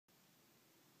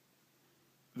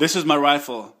This is my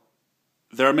rifle.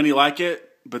 There are many like it,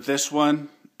 but this one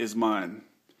is mine.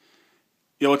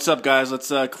 Yo, what's up, guys?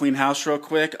 Let's clean house real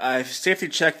quick. I safety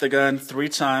checked the gun 3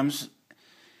 times,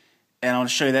 and I want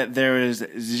to show you that there is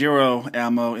 0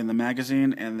 ammo in the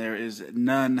magazine, and there is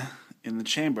none in the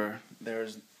chamber. There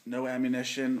is no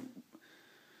ammunition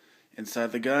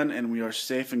inside the gun, and we are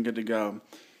safe and good to go.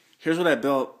 Here's what I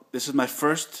built. This is my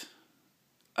first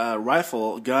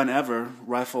rifle, gun ever,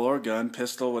 rifle or gun,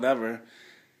 pistol, whatever.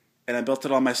 And I built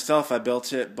it all myself. I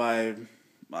built it by,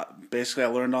 basically I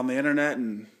learned on the internet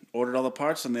and ordered all the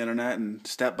parts on the internet and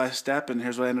step by step, and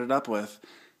here's what I ended up with.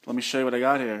 Let me show you what I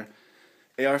got here.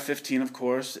 AR-15, of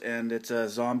course, and it's a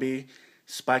Zombie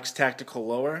Spikes Tactical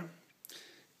Lower,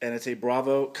 and it's a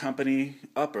Bravo Company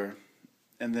upper,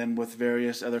 and then with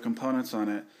various other components on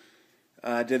it.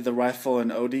 I did the rifle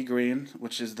in OD green,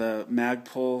 which is the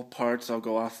Magpul parts. I'll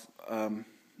go off,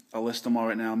 I'll list them all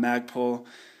right now. Magpul,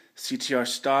 CTR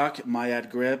stock, Myad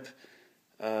grip,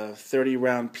 30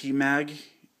 round PMag,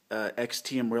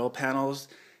 XTM rail panels,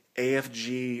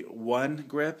 AFG 1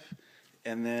 grip,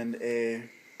 and then a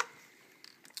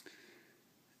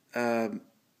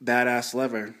badass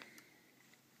lever.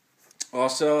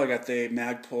 Also, I got the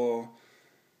Magpul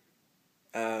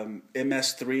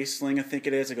MS3 sling, I think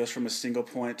it is. It goes from a single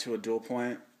point to a dual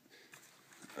point.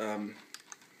 I think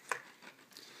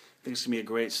it's going to be a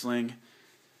great sling.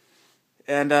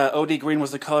 And OD green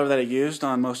was the color that I used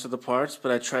on most of the parts,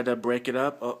 but I tried to break it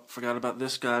up. Oh, forgot about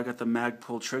this guy. I got the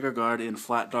Magpul trigger guard in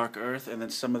flat dark earth, and then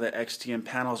some of the XTM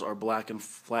panels are black and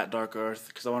flat dark earth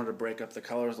because I wanted to break up the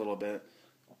colors a little bit.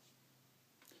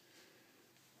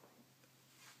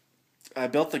 I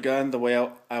built the gun the way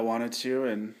I wanted to,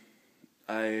 and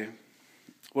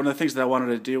one of the things that I wanted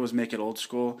to do was make it old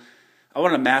school. I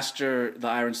wanted to master the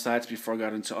iron sights before I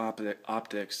got into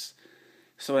optics.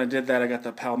 So when I did that, I got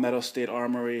the Palmetto State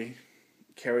Armory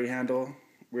carry handle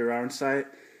rear iron sight,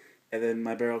 and then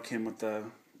my barrel came with the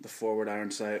forward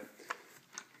iron sight.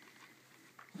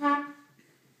 I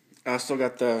also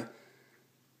got the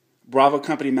Bravo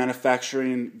Company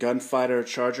Manufacturing Gunfighter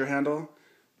Charger handle.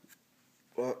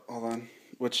 Well, hold on.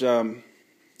 Which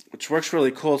works really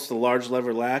cool. It's the large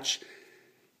lever latch,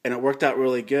 and it worked out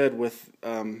really good with,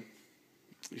 you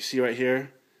see right here,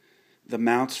 the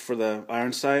mounts for the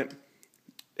iron sight.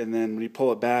 And then when you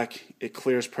pull it back, it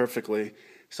clears perfectly.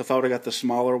 So if I would have got the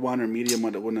smaller one or medium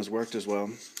one, it wouldn't have worked as well.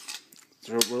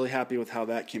 So we're really happy with how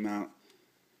that came out.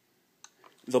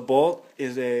 The bolt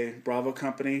is a Bravo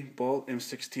Company bolt,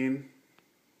 M16.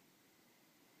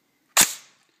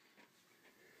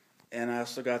 And I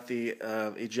also got the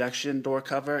ejection door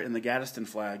cover and the Gadsden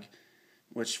flag,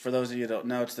 which for those of you who don't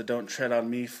know, it's the Don't Tread on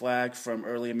Me flag from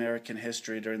early American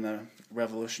history during the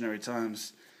Revolutionary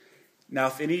times. Now,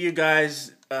 if any of you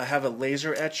guys have a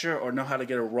laser etcher or know how to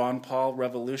get a Ron Paul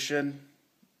Revolution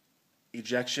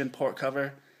ejection port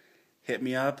cover, hit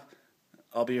me up.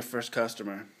 I'll be your first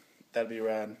customer. That'd be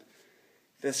rad.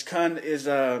 This gun is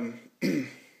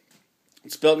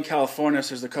it's built in California,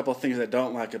 so there's a couple of things I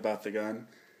don't like about the gun.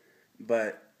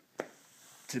 But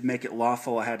to make it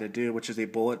lawful, I had to do, which is a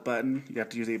bullet button. You have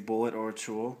to use a bullet or a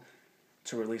tool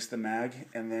to release the mag.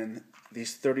 And then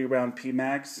these 30 round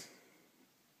PMags.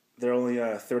 They're only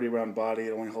a 30 round body.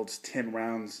 It only holds 10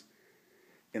 rounds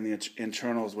in the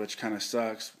internals, which kind of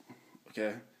sucks.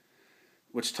 Okay,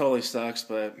 which totally sucks,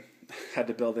 but had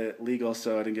to build it legal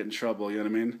so I didn't get in trouble. You know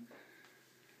what I mean?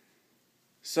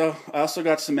 So I also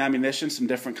got some ammunition, some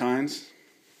different kinds.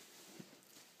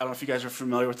 I don't know if you guys are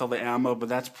familiar with all the ammo, but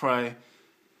that's probably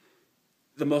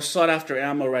the most sought after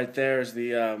ammo right there. Is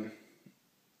the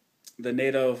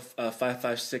NATO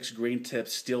 5.56 green tip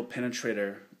steel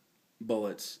penetrator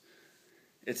bullets.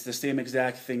 It's the same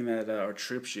exact thing that our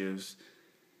troops use.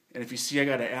 And if you see, I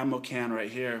got an ammo can right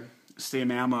here.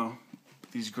 Same ammo.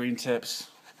 These green tips.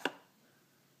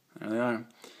 There they are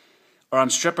on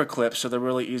stripper clips, so they're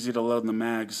really easy to load in the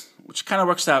mags, which kind of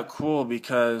works out cool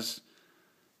because,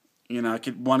 you know, I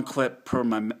get 1 clip per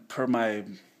my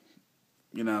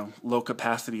you know, low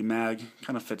capacity mag.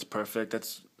 Kind of fits perfect.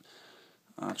 That's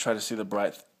I'll try to see the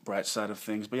bright side of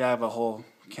things. But yeah, I have a whole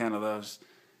can of those.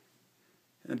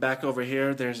 And back over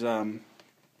here, there's I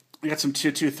got some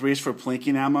 223s for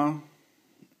plinking ammo.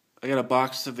 I got a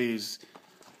box of these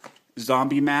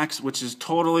Zombie Max, which is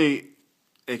totally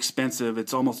expensive.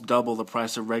 It's almost double the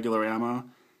price of regular ammo.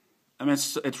 I mean,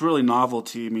 it's really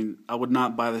novelty. I mean, I would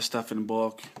not buy this stuff in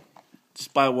bulk.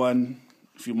 Just buy one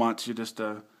if you want to, just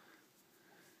to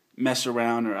mess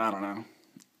around, or I don't know.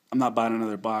 I'm not buying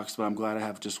another box, but I'm glad I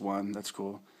have just one. That's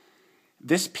cool.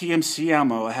 This PMC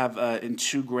ammo I have in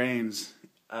 2 grains.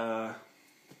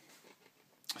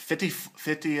 50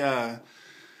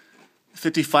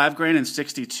 55 grain and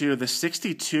 62. The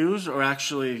 62s are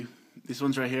actually, these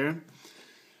ones right here,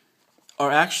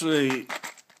 are actually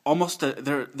almost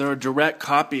they're a direct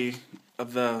copy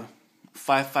of the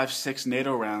 5.56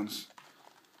 NATO rounds,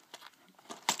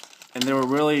 and they were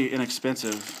really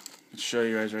inexpensive. I'll show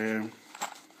you guys right here.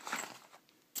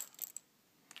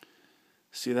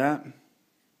 See that?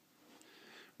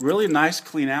 Really nice,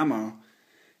 clean ammo,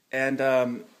 and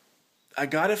I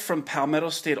got it from Palmetto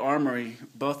State Armory,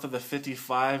 both of the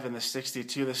 55 and the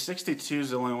 62. The 62 is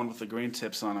the only one with the green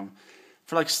tips on them,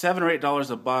 for like $7 or $8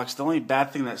 a box. The only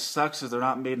bad thing that sucks is they're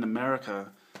not made in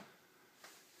America.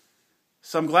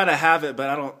 So I'm glad I have it, but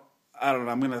I don't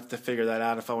know. I'm gonna have to figure that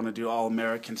out if I want to do all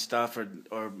American stuff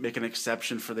or make an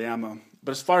exception for the ammo.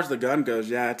 But as far as the gun goes,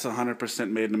 yeah, it's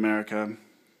 100% made in America.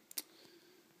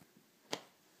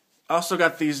 I also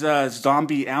got these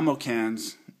zombie ammo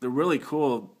cans. They're really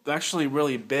cool. They're actually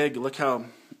really big. Look how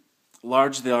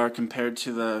large they are compared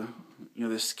to the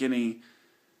the skinny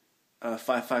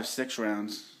 5.56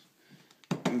 rounds.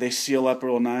 And they seal up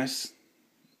real nice.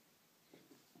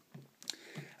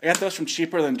 I got those from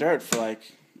Cheaper Than Dirt for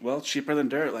cheaper than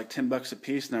dirt, like $10 a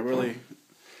piece, and I really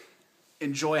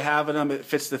enjoy having them. It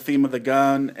fits the theme of the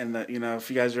gun, and if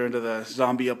you guys are into the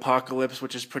zombie apocalypse,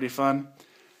 which is pretty fun.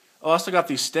 I also got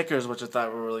these stickers, which I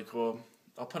thought were really cool.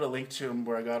 I'll put a link to them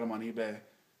where I got them on eBay.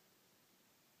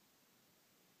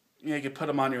 You can put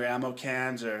them on your ammo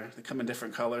cans, or they come in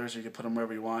different colors, or you can put them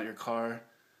wherever you want, your car,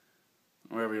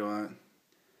 wherever you want.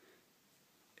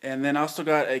 And then I also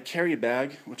got a carry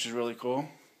bag, which is really cool.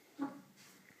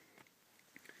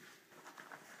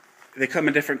 They come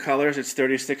in different colors. It's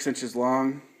 36 inches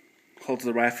long. Holds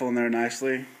the rifle in there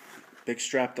nicely. Big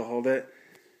strap to hold it.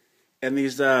 And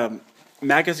these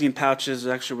magazine pouches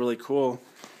are actually really cool.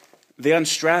 They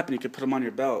unstrap and you can put them on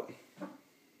your belt.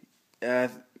 I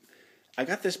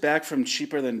got this bag from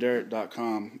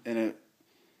cheaperthandirt.com, and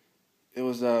it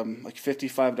was like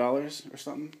 $55 or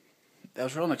something. That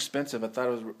was real inexpensive. I thought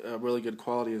it was really good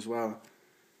quality as well.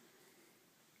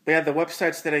 But yeah, the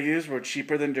websites that I used were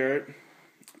Cheaper Than Dirt,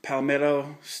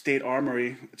 Palmetto State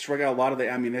Armory. It's where I got a lot of the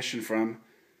ammunition from.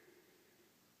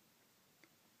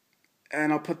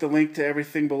 And I'll put the link to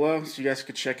everything below so you guys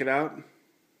could check it out.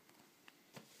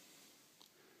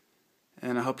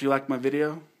 And I hope you liked my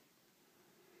video.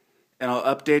 And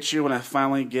I'll update you when I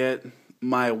finally get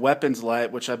my weapons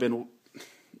light, which I've been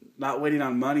not waiting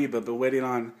on money, but been waiting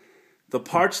on the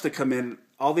parts to come in.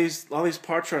 All these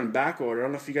parts are on back order. I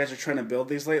don't know if you guys are trying to build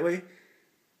these lately.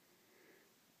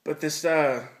 But this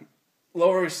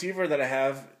lower receiver that I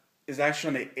have is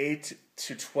actually on an 8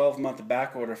 to 12 month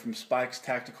back order from SPEC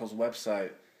Tactical's website.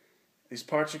 These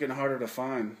parts are getting harder to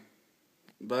find.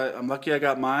 But I'm lucky I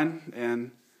got mine,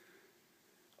 and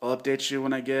I'll update you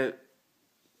when I get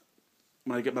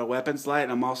my weapons light.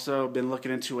 And I'm also been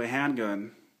looking into a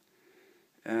handgun,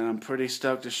 and I'm pretty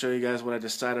stoked to show you guys what I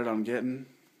decided on getting.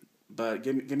 But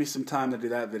give me some time to do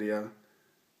that video.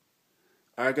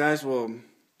 Alright guys, well,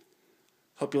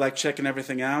 hope you like checking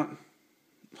everything out.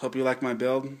 Hope you like my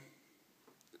build.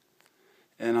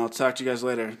 And I'll talk to you guys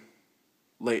later.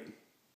 Late.